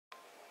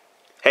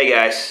Hey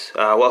guys,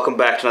 welcome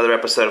back to another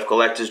episode of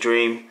Collector's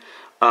Dream.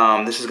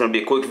 This is going to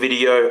be a quick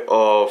video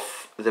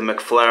of the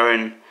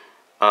McLaren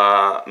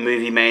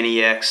movie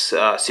Maniacs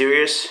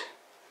series.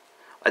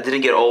 I didn't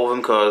get all of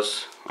them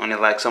because I only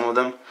like some of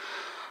them.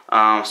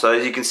 So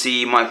as you can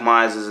see, Mike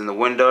Myers is in the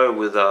window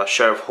with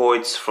Sheriff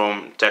Hoyts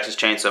from Texas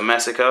Chainsaw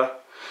Massacre.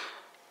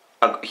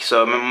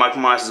 So Mike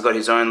Myers has got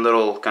his own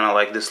little, kind of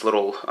like this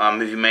little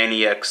movie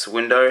Maniacs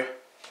window.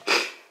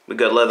 We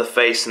got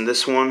Leatherface in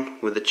this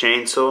one with the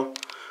chainsaw.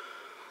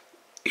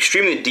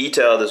 Extremely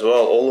detailed as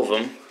well, all of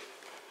them.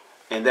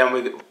 And then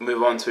we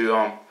move on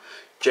to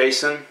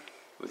Jason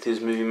with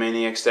his movie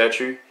Maniac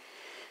statue,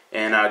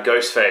 and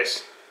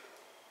Ghostface.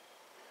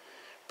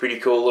 Pretty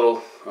cool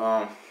little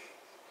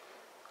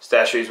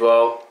statue as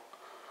well.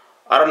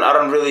 I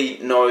don't really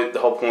know the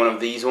whole point of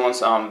these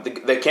ones.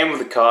 They came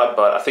with a card,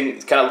 but I think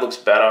it kind of looks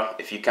better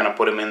if you kind of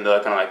put them in the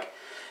kind of like,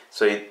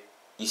 so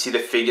you see the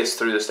figures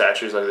through the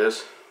statues like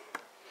this.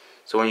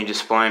 So when you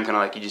display them, kind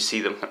of like you just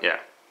see them, yeah.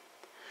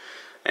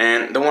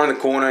 And the one in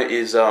the corner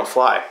is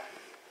Fly.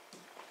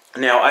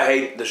 Now, I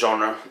hate the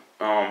genre,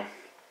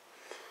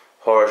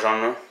 horror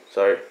genre,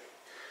 sorry.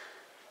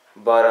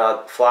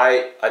 But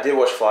Fly, I did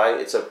watch Fly.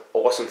 It's an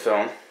awesome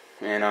film,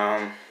 and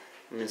I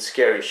mean,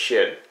 scary as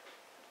shit.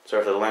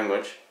 Sorry for the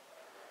language.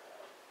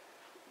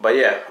 But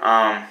yeah,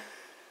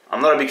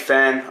 I'm not a big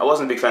fan. I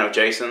wasn't a big fan of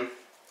Jason,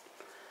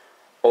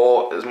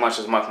 or as much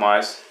as Mike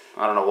Myers.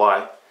 I don't know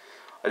why.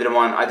 I didn't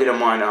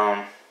mind.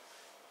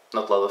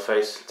 Not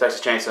Leatherface,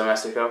 Texas Chainsaw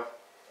Massacre.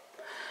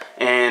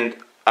 And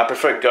I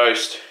prefer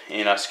Ghost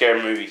in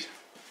scary movies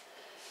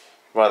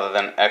rather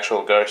than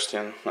actual Ghost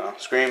in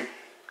Scream.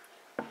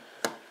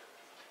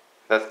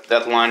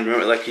 That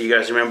line, like you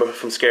guys remember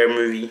from Scary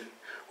Movie,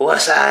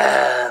 "What's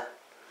up?"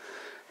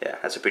 Yeah,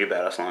 that's a pretty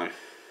badass line.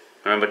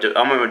 I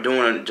remember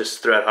doing it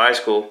just throughout high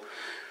school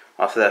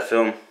after that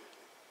film.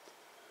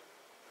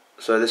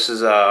 So this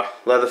is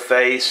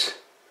Leatherface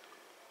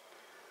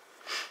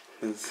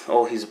with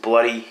all his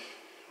bloody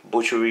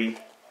butchery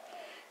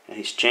and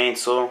his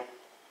chainsaw.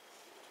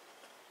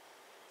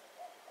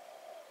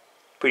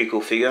 Pretty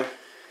cool figure,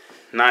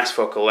 nice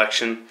for a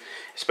collection,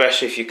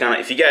 especially if you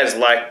guys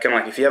like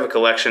if you have a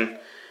collection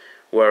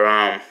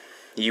where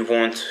you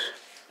want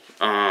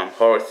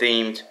horror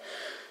themed.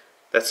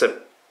 That's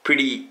a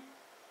pretty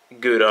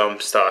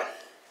good start,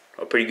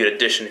 a pretty good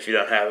addition if you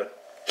don't have it.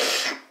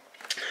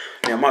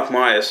 Now Mike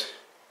Myers,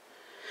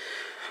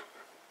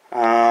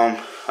 I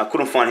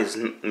couldn't find his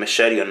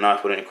machete or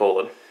knife, whatever you call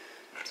it.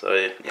 So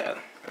yeah,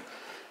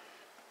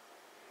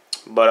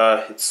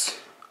 but it's,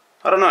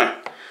 I don't know.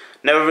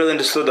 Never really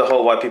understood the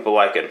whole why people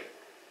like it.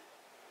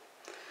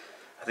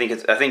 I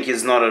think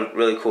he's not a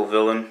really cool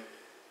villain,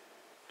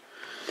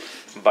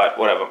 but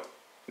whatever.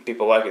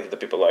 People like it. The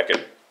people like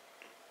it.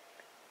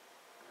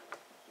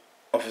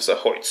 Officer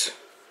Hoyts,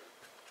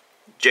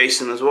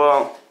 Jason as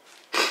well.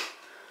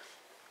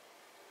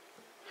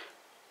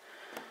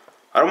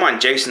 I don't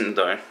mind Jason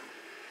though.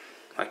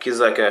 Like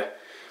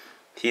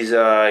he's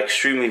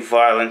extremely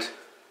violent,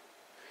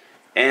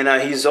 and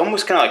he's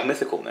almost kind of like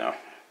mythical now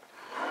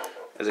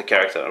as a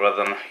character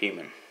rather than a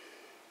human.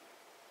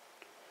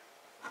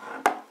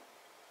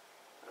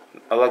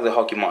 I like the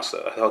hockey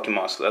monster. I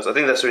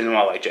think that's the reason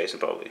why I like Jason,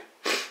 probably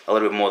a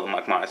little bit more than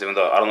Mike Myers, even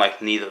though I don't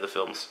like neither of the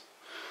films.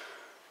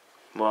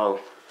 Well,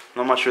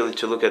 not much really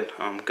to look at.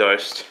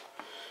 Ghost,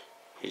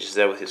 he's just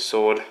there with his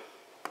sword.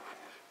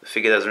 The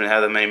figure doesn't really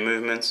have that many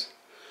movements.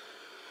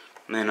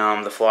 And then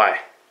the Fly.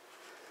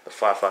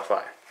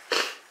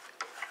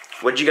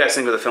 What did you guys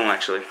think of the film,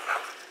 actually?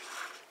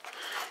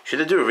 Should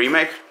they do a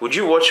remake? Would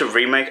you watch a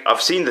remake?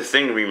 I've seen the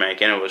Thing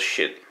remake and it was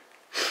shit.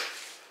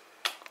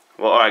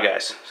 Well, alright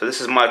guys. So this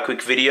is my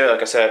quick video.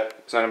 Like I said,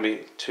 it's not going to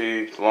be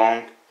too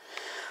long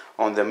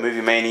on the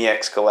Movie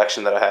Maniacs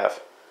collection that I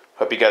have.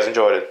 Hope you guys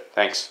enjoyed it.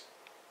 Thanks.